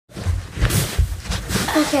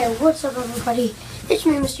Okay, what's up everybody? It's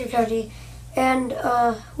me, Mr. Toady, and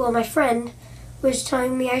well, my friend was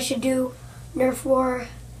telling me I should do a Nerf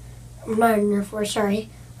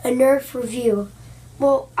review.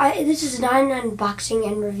 Well, this is not an unboxing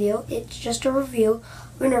and review. It's just a review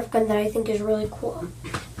of a Nerf gun that I think is really cool.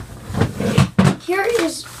 Here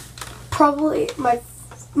is probably one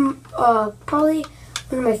of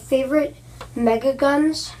my favorite mega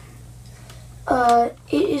guns. It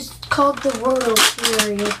is called the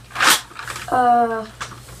rotofury.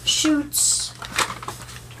 Shoots,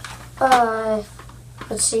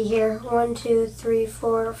 let's see here, 1, 2, 3,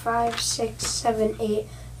 4, 5, 6, 7, 8,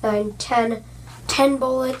 9, 10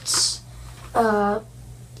 bullets,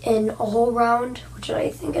 in a whole round, which I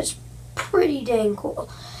think is pretty dang cool.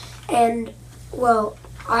 And, well,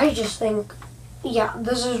 I just think, yeah,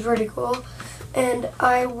 this is pretty cool. And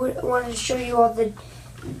I wanted to show you all the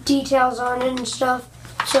details on it and stuff.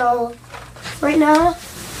 So right now,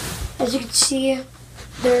 as you can see,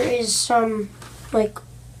 there is some like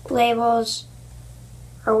labels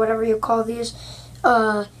or whatever you call these.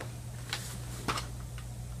 There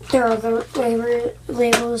are the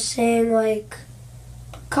labels saying like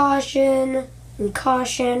caution and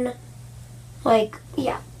caution. Like,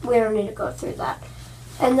 yeah, we don't need to go through that.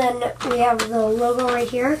 And then we have the logo right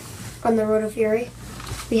here on the rotofury.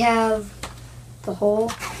 We have the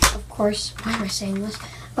hole, of course. Why am I saying this?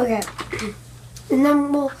 Okay. And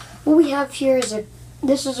then what we have here is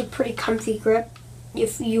this is a pretty comfy grip,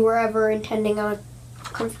 if you were ever intending on a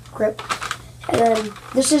comfy grip. And then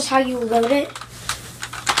this is how you load it.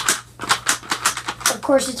 Of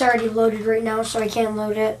course, it's already loaded right now, so I can't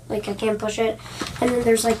load it. Like, I can't push it. And then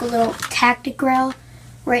there's like a little tactic rail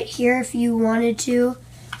right here if you wanted to,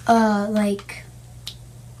 like,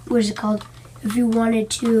 what is it called? If you wanted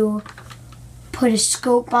to put a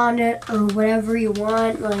scope on it or whatever you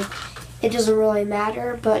want, like, it doesn't really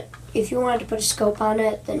matter, but if you wanted to put a scope on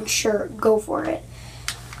it, then sure, go for it.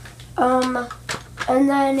 And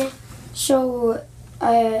then, so,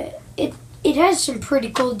 it has some pretty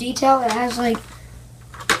cool detail. It has, like,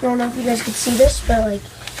 I don't know if you guys can see this, but, like,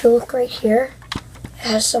 if you look right here, it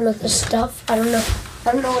has some of the stuff. I don't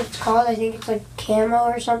know what it's called. I think it's, like, camo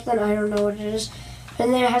or something. I don't know what it is.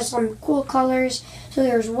 And then it has some cool colors. So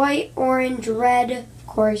there's white, orange, red, of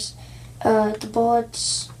course. The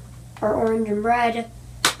bullets are orange and red.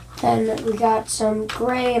 Then we got some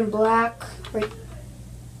gray and black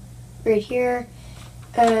right here.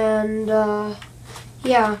 And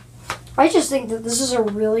yeah, I just think that this is a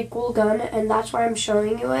really cool gun, and that's why I'm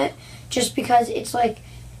showing you it. Just because it's like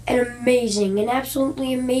an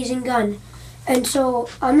absolutely amazing gun. And so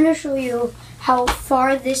I'm going to show you how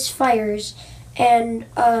far this fires. And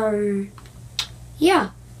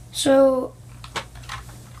yeah, so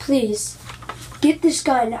please get this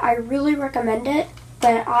gun. I really recommend it.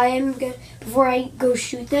 But before I go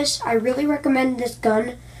shoot this, I really recommend this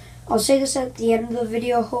gun. I'll say this at the end of the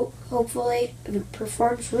video, hopefully, if it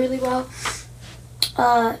performs really well.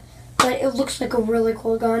 But it looks like a really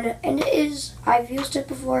cool gun, and it is. I've used it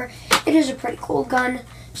before. It is a pretty cool gun,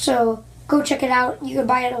 so go check it out. You can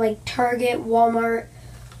buy it at like Target, Walmart,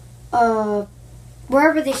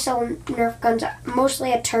 wherever they sell Nerf guns,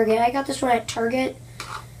 mostly at Target. I got this one at Target.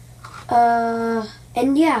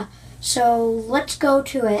 And yeah. So let's go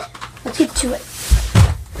to it. Let's get to it.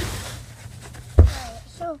 Alright,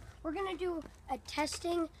 so we're going to do a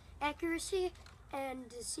testing accuracy and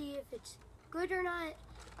to see if it's good or not.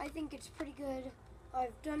 I think it's pretty good.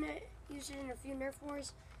 I've done it, used it in a few Nerf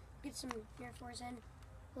wars. Get some Nerf wars in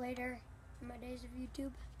later in my days of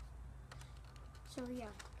YouTube. So yeah,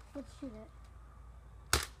 let's shoot it.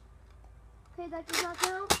 Okay, that does not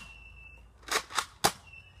count.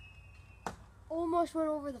 Almost went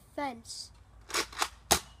over the fence.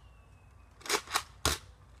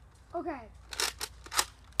 Okay.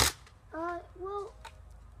 Well,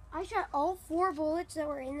 I shot all 4 bullets that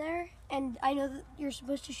were in there, and I know that you're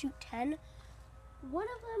supposed to shoot 10. One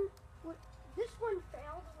of them, this one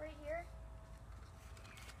failed right here.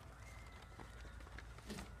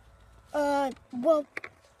 Well,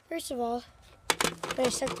 first of all, I'm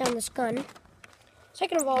gonna set down this gun.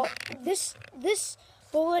 Second of all, this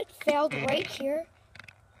bullet failed right here,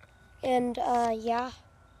 and yeah,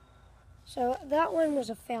 so that one was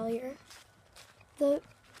a failure. The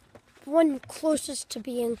one closest to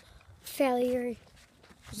being a failure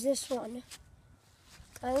is this one,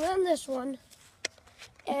 and then this one,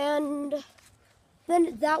 and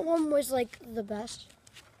then that one was like the best.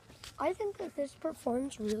 I think that this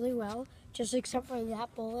performs really well, just except for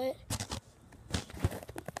that bullet.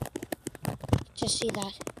 Just see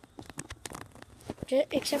that.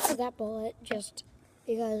 Except for that bullet, just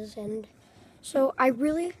because, and So I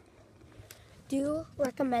really do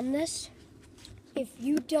recommend this. If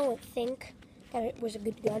you don't think that it was a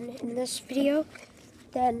good gun in this video,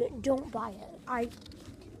 then don't buy it. I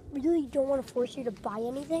really don't want to force you to buy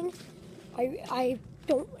anything. I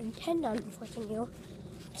don't intend on forcing you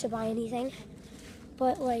to buy anything.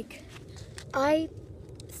 But like, I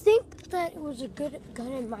think that it was a good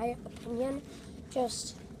gun in my opinion.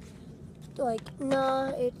 Just like,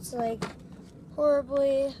 nah, it's like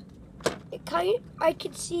horribly. I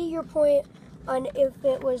could see your point on if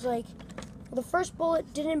it was like the first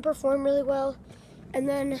bullet didn't perform really well, and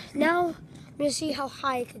then now I'm gonna see how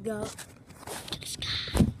high it could go to the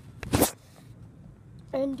sky.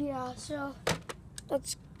 And yeah, so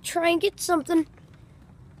let's try and get something.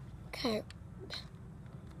 Okay.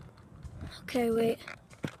 Okay, wait.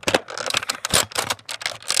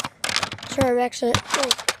 Sorry, I'm actually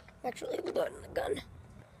loading the gun.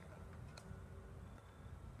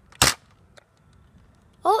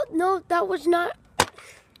 Oh, no, that was not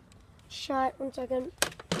shot. 1 second.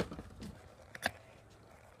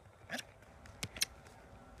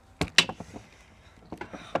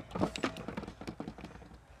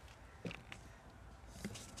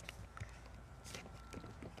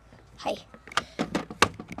 Hi.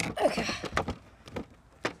 Okay.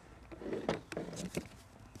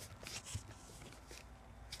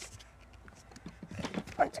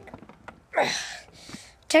 One second.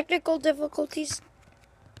 Technical difficulties.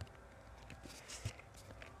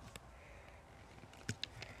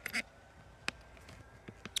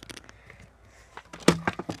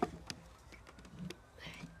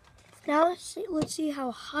 Now let's see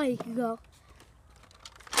how high you can go.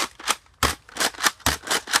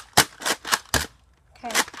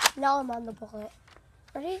 Okay, now I'm on the bullet.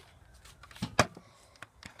 Ready?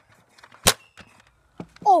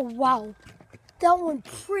 Oh wow, that went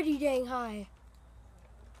pretty dang high.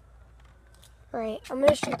 Alright, I'm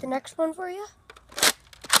gonna shoot the next one for you.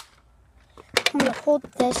 I'm gonna hold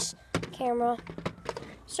this camera.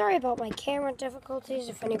 Sorry about my camera difficulties.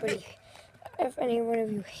 If any one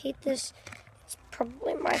of you hate this, it's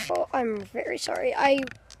probably my fault. I'm very sorry. I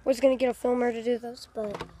was gonna get a filmer to do this,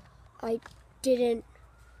 but I didn't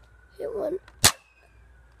hit one.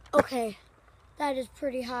 Okay, that is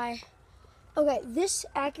pretty high. Okay, this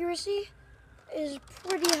accuracy is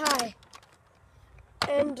pretty high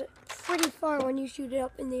and pretty far when you shoot it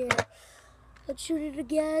up in the air. Let's shoot it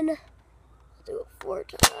again. I'll do it 4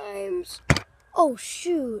 times. Oh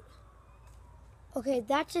shoot. Okay,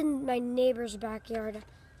 that's in my neighbor's backyard,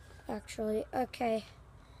 actually. Okay.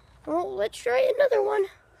 Well, let's try another one.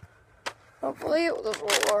 Hopefully this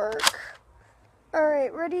will work.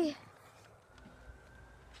 Alright, ready?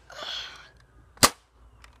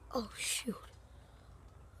 Oh, shoot.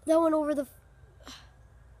 That went over the...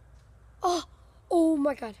 Oh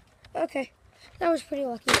my god. Okay. That was pretty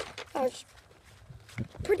lucky.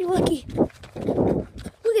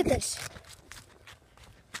 Look at this.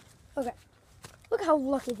 Okay. Look how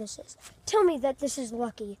lucky this is. Tell me that this is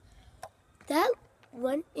lucky. That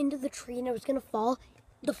went into the tree and it was going to fall.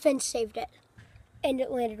 The fence saved it. And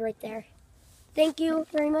it landed right there. Thank you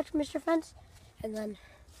very much, Mr. Fence. And then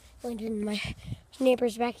landed in my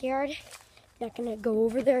neighbor's backyard. Not going to go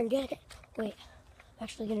over there and get it. Wait, I'm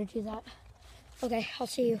actually going to do that. Okay, I'll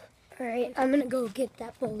see you. All right, I'm going to go get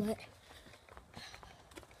that bullet. I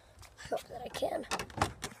hope that I can.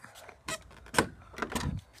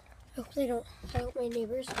 I hope my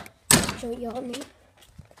neighbors don't yell at me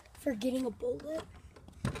for getting a bullet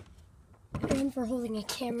and for holding a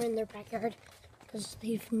camera in their backyard, because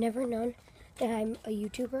they've never known that I'm a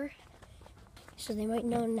YouTuber, so they might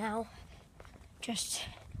know now. Just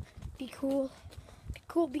be cool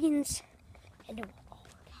beans, and it will all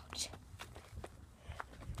work out.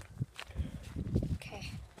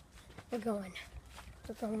 Okay, we're going.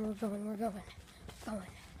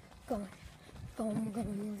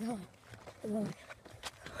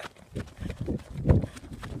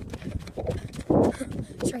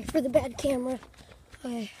 Sorry for the bad camera.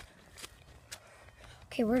 Okay,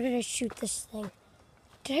 where did I shoot this thing?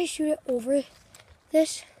 Did I shoot it over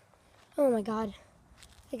this? Oh my god.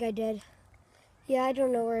 I think I did. Yeah, I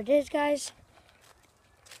don't know where it is, guys.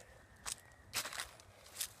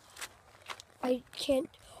 I can't.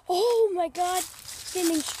 Oh my god.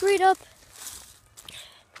 Standing straight up.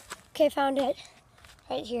 Okay, found it.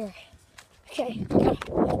 Right here. Okay,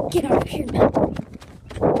 get out of here now.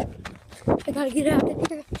 I gotta get out of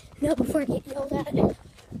here now before I get yelled at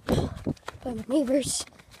by my neighbors.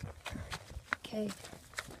 Okay,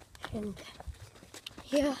 and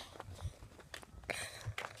yeah,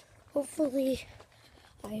 hopefully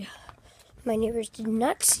my neighbors did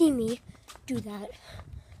not see me do that.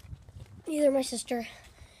 Neither my sister.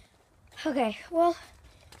 Okay, well,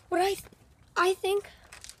 what I think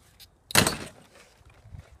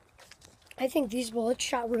these bullets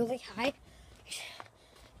shot really high.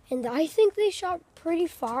 And I think they shot pretty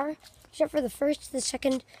far, except for the first, the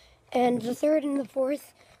second, and the third and the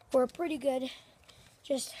fourth were pretty good.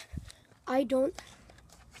 Just, I don't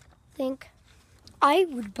think I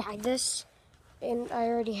would buy this, and I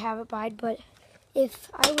already have it bought, but if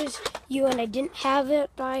I was you and I didn't have it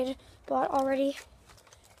bought already,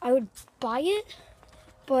 I would buy it.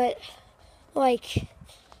 But, like,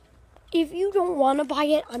 if you don't want to buy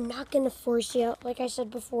it, I'm not going to force you. Like I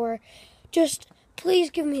said before, just please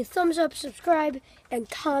give me a thumbs up, subscribe, and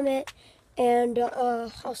comment. And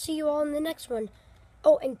I'll see you all in the next one.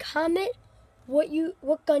 Oh, and comment what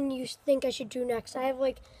gun you think I should do next. I have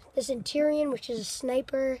like the Centurion, which is a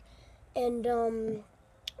sniper, and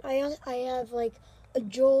I have like a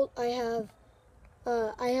Jolt. I have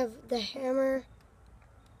the hammer,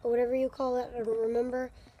 or whatever you call it. I don't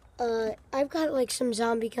remember. I've got like some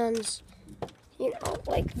zombie guns, you know,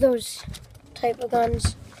 like those type of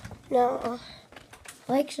guns. Now,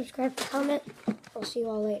 like, subscribe, comment. I'll see you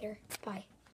all later. Bye.